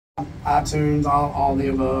iTunes, all the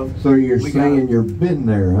above. So you're saying you've been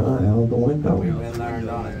there, huh? Out the window. We've been there and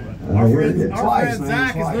done it. Our friend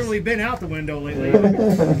Zach has literally been out the window lately.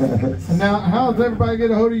 Now, how does everybody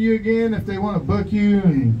get a hold of you again if they want to book you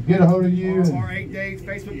and get a hold of you? Our 8 Days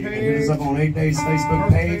Facebook You can page. hit us up on 8 Days Facebook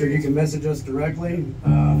page, or you can message us directly.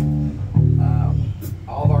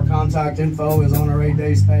 All of our contact info is on our 8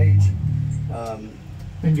 Days page.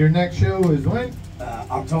 And your next show is when?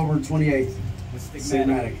 October 28th.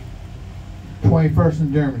 Cinematic. 21st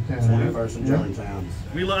in Germantown. 21st in Germantown.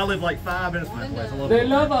 I live like 5 minutes from that place. I love They it.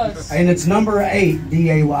 love us. And it's number 8,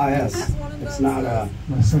 D-A-Y-S. It's not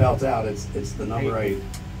spelled out. It's the number 8,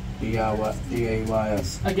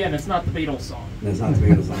 D-A-Y-S. Again, it's not the Beatles song. It's not the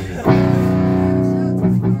Beatles song.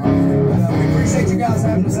 We appreciate you guys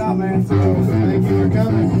having us out, man. Thank you for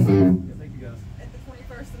coming. Thank you guys. At the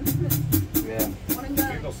 21st. Yeah. One and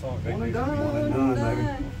done. One and done, baby.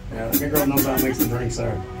 Yeah, that girl knows how to make some drinks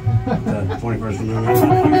there. The 21st of November.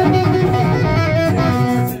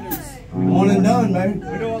 One and done, baby. We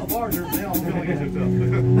know all the bars are now. I'm going to get hooked up.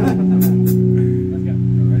 Let's go.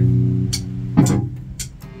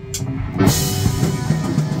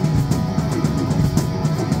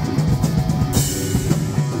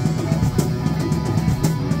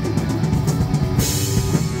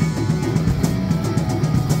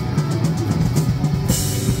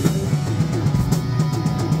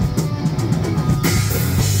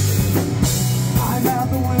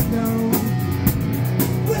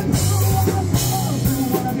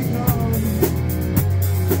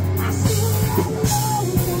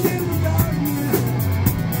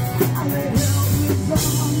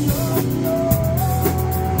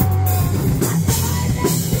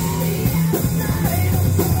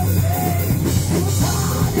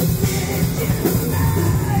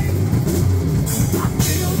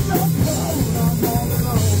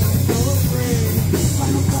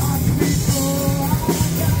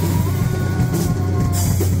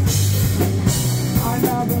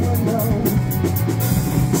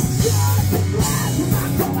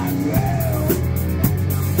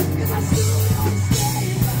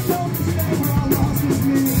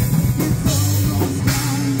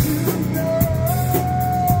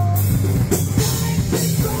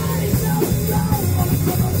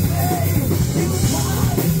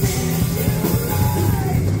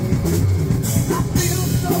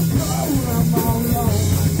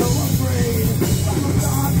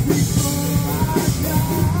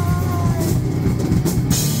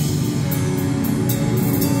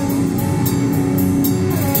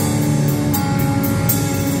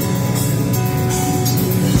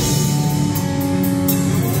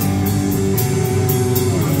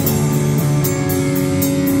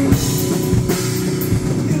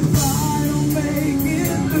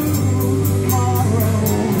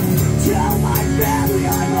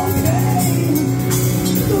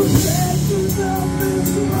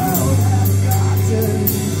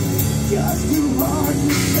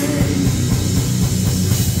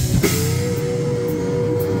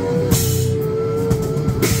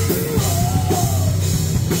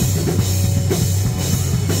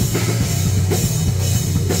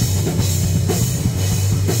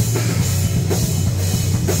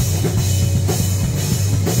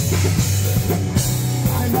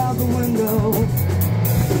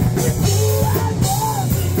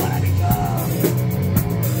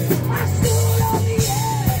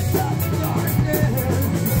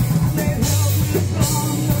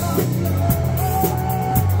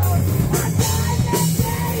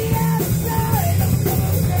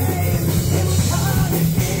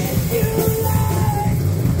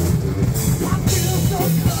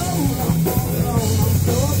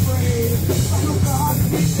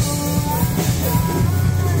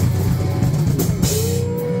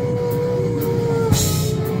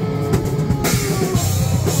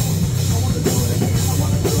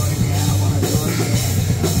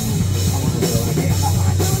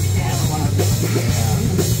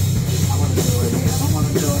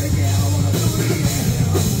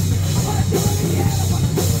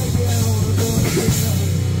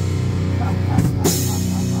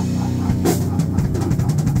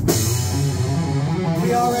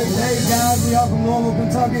 Y'all from Louisville,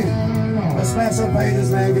 Kentucky. Let's smash our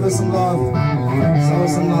pages, man. Give us some love. Show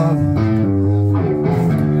us some love.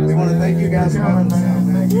 We want to thank you guys for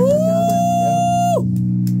coming.